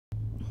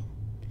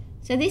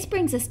So this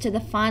brings us to the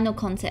final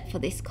concept for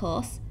this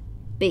course,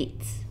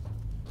 beats.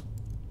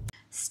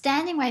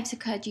 Standing waves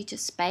occur due to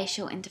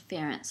spatial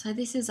interference. So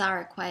this is our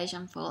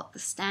equation for the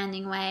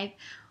standing wave.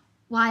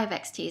 Y of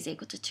xt is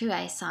equal to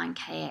 2a sine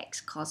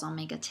kx cos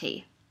omega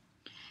t.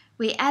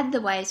 We add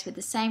the waves with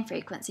the same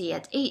frequency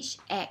at each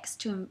x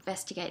to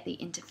investigate the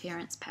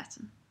interference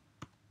pattern.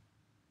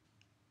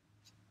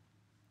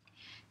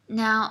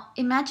 Now,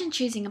 imagine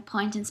choosing a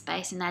point in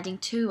space and adding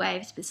two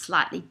waves with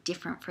slightly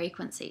different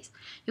frequencies.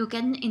 You'll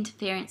get an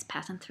interference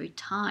pattern through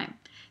time.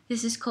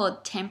 This is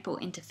called temporal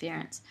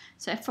interference.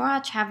 So for our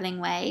travelling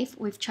wave,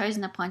 we've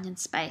chosen a point in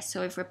space.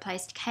 So we've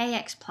replaced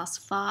kx plus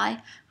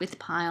phi with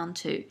pi on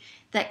 2.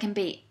 That can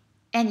be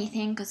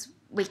anything because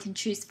we can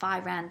choose phi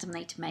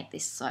randomly to make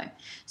this so.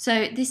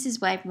 So this is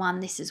wave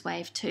 1, this is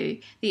wave 2.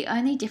 The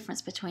only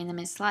difference between them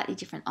is slightly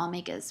different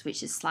omegas,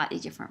 which is slightly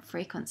different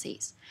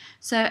frequencies.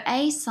 So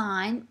a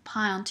sine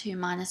pi on 2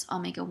 minus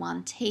omega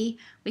 1t,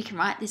 we can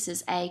write this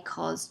as a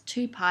cos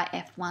 2 pi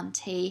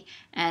f1t,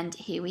 and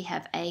here we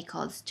have a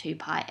cos 2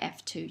 pi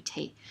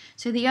f2t.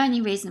 So the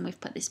only reason we've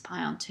put this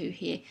pi on 2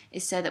 here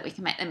is so that we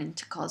can make them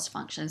into cos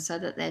functions so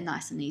that they're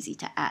nice and easy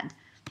to add.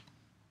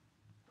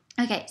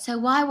 Okay, so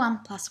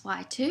y1 plus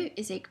y2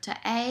 is equal to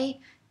a,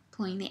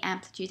 pulling the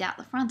amplitude out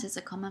the front as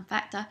a common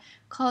factor,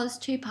 cos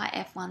 2 pi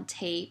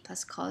f1t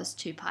plus cos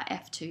 2 pi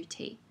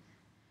f2t.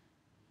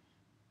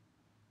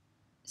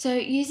 So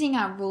using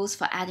our rules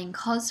for adding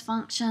cos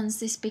functions,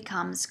 this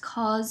becomes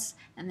cos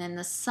and then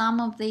the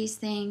sum of these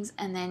things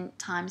and then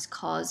times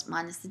cos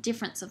minus the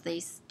difference of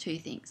these two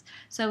things.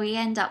 So we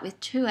end up with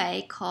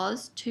 2a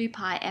cos 2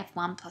 pi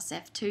f1 plus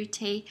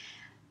f2t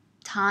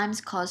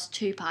times cos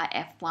 2 pi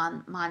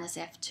f1 minus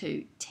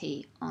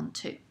f2t on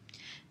 2.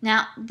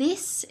 Now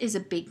this is a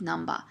big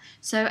number,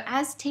 so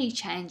as t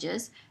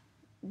changes,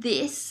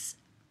 this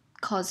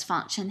cos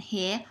function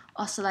here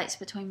oscillates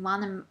between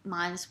 1 and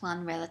minus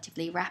 1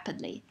 relatively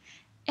rapidly.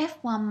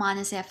 f1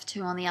 minus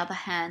f2 on the other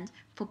hand,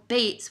 for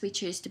beats we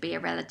choose to be a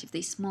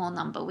relatively small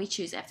number. We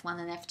choose f1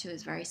 and f2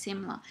 as very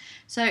similar.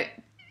 So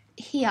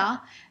here,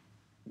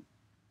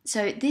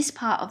 so this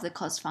part of the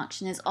cos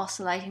function is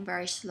oscillating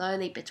very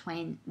slowly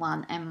between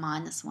 1 and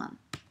minus 1.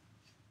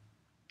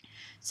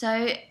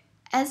 So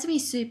as we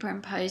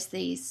superimpose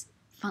these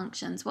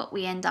functions, what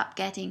we end up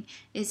getting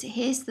is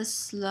here's the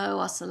slow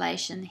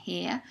oscillation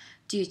here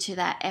due to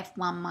that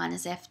f1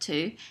 minus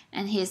f2,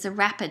 and here's the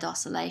rapid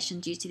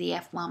oscillation due to the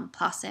f1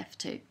 plus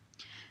f2.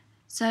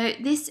 So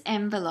this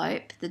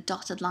envelope, the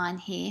dotted line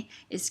here,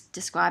 is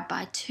described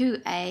by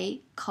 2a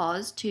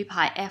cos 2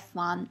 pi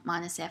f1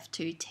 minus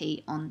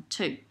f2t on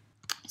 2.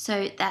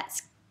 So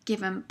that's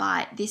given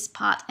by this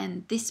part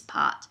and this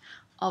part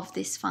of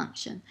this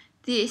function.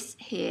 This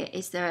here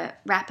is the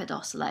rapid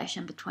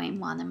oscillation between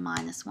 1 and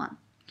minus 1.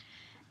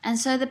 And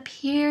so the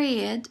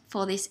period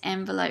for this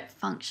envelope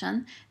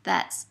function,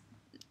 that's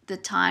the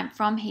time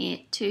from here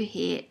to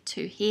here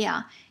to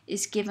here,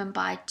 is given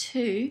by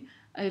 2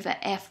 over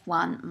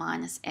f1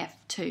 minus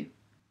f2.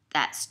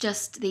 That's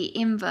just the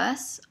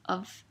inverse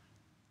of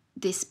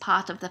this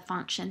part of the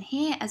function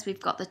here, as we've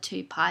got the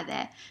 2 pi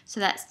there. So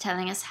that's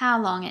telling us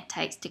how long it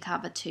takes to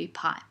cover 2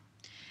 pi.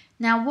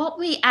 Now what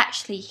we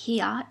actually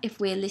hear if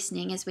we're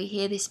listening is we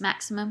hear this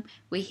maximum,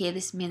 we hear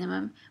this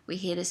minimum, we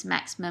hear this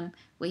maximum,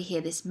 we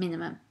hear this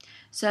minimum.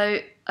 So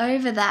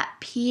over that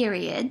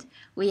period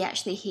we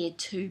actually hear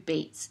 2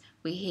 beats.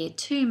 We hear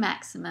 2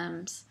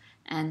 maximums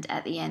and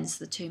at the ends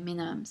the 2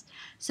 minimums.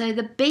 So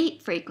the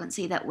beat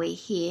frequency that we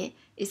hear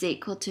is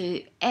equal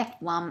to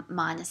f1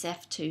 minus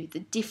f2, the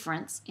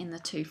difference in the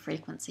 2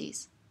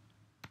 frequencies.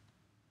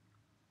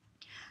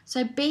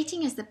 So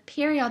beating is the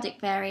periodic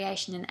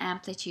variation in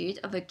amplitude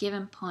of a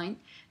given point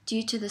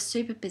due to the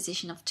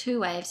superposition of 2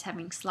 waves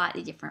having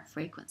slightly different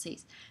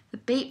frequencies. The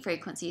beat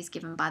frequency is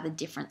given by the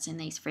difference in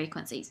these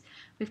frequencies.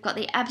 We've got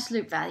the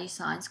absolute value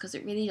signs because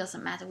it really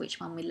doesn't matter which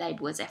one we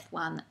label as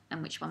f1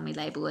 and which one we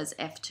label as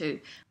f2.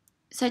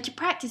 So to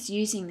practice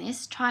using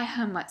this, try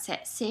homework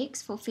set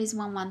 6 for Phys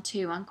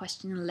 1121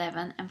 question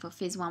 11 and for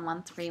Phys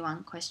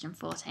 1131 question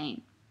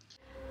 14.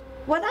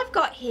 What I've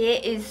got here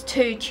is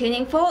 2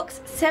 tuning forks,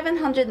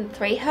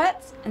 703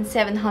 Hz and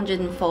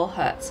 704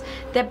 Hz.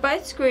 They're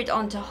both screwed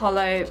onto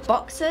hollow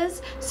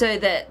boxes so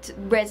that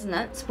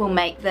resonance will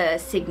make the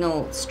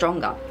signal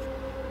stronger.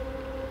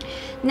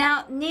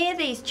 Now near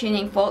these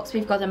tuning forks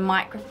we've got a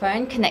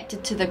microphone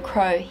connected to the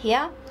crow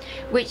here,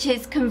 which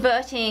is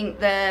converting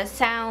the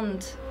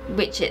sound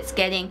which it's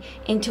getting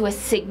into a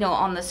signal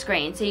on the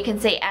screen. So you can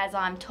see as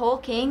I'm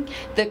talking,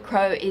 the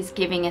crow is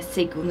giving a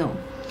signal.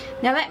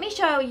 Now let me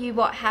show you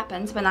what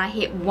happens when I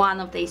hit one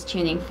of these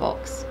tuning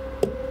forks.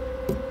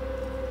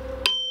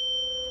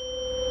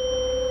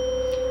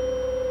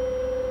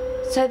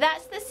 So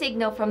that's the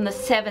signal from the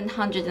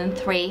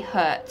 703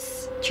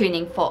 Hz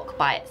tuning fork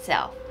by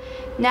itself.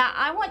 Now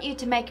I want you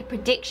to make a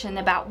prediction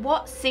about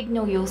what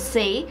signal you'll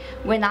see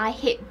when I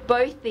hit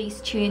both these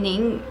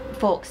tuning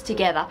forks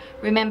together.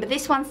 Remember,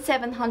 this one's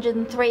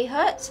 703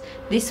 Hz,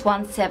 this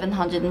one's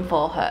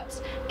 704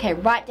 Hz. Okay,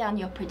 write down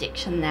your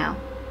prediction now.